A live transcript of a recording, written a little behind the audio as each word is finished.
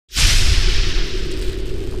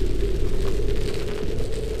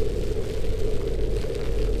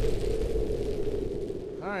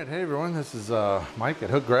Hey everyone, this is Mike at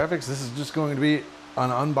Hook Graphics. This is just going to be an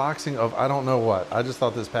unboxing of I don't know what. I just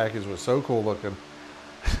thought this package was so cool looking.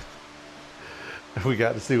 We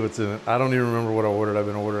got to see what's in it. I don't even remember what I ordered. I've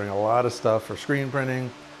been ordering a lot of stuff for screen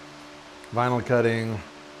printing, vinyl cutting,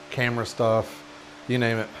 camera stuff, you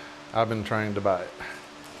name it. I've been trying to buy it.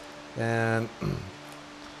 And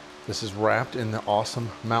this is wrapped in the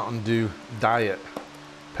awesome Mountain Dew Diet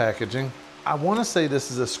packaging. I want to say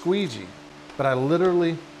this is a Squeegee, but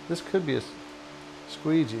this could be a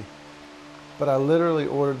Squeegee, but I literally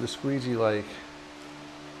ordered the Squeegee like,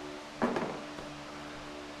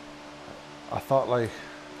 I thought like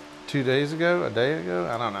 2 days ago, a day ago,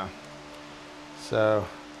 I don't know. So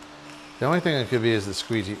the only thing it could be is the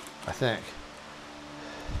Squeegee, I think.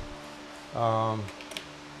 The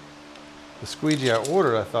Squeegee I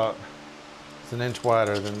ordered, I thought, is an inch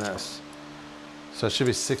wider than this. So it should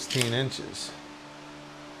be 16 inches.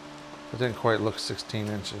 It didn't quite look 16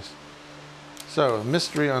 inches. So,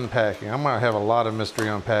 mystery unpacking. I'm gonna have a lot of mystery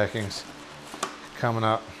unpackings coming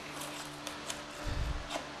up.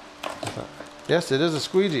 Yes, it is a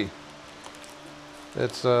Squeegee.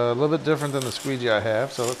 It's a little bit different than the Squeegee I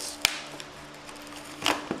have, so let's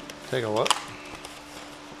take a look.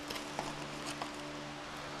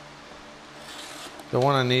 The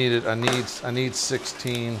one I needed, I need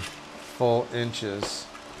 16 full inches.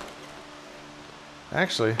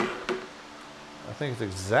 Actually, I think it's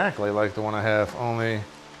exactly like the one I have, only,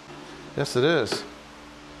 yes it is.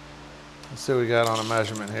 Let's see what we got on a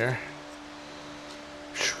measurement here.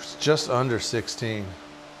 It's just under 16.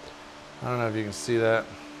 I don't know if you can see that,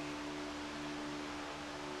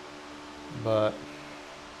 but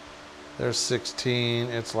there's 16,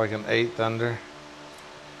 it's like an eighth under.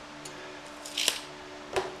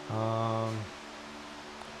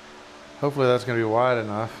 Hopefully that's gonna be wide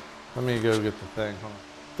enough. Let me go get the thing.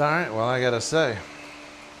 All right, well, I gotta say,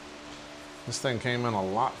 this thing came in a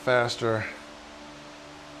lot faster.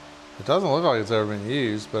 It doesn't look like it's ever been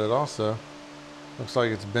used, but it also looks like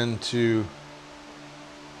it's been to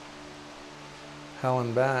hell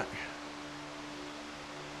and back.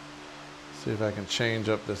 See if I can change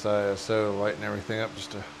up this ISO, lighten everything up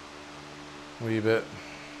just a wee bit.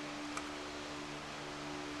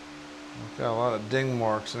 It's got a lot of ding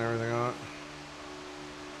marks and everything on it.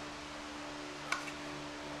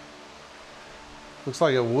 Looks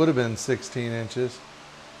like it would have been 16 inches.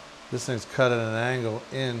 This thing's cut at an angle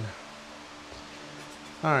in.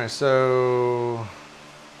 All right, so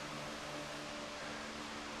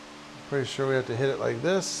pretty sure we have to hit it like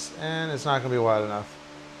this, and it's not gonna be wide enough.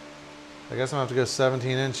 I guess I'm gonna have to go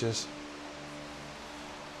 17 inches.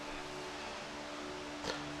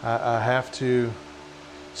 I have to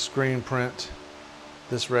screen print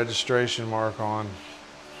this registration mark on.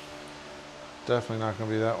 Definitely not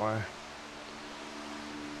gonna be that way.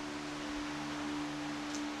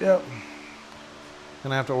 Yep.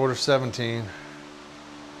 Gonna have to order 17.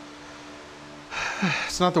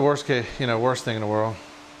 It's not the worst case, worst thing in the world.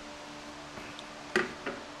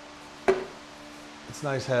 It's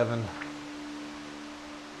nice having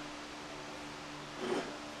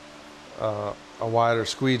a wider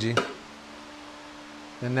Squeegee.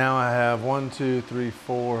 And now I have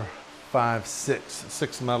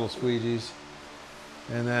 6 metal Squeegees,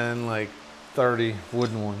 and then like 30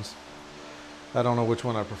 wooden ones. I don't know which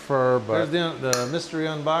one I prefer, but there's the mystery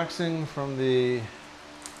unboxing from the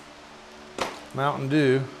Mountain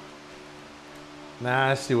Dew.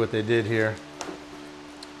 Now I see what they did here.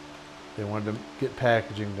 They wanted to get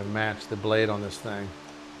packaging to match the blade on this thing.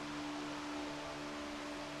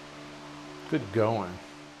 Good going.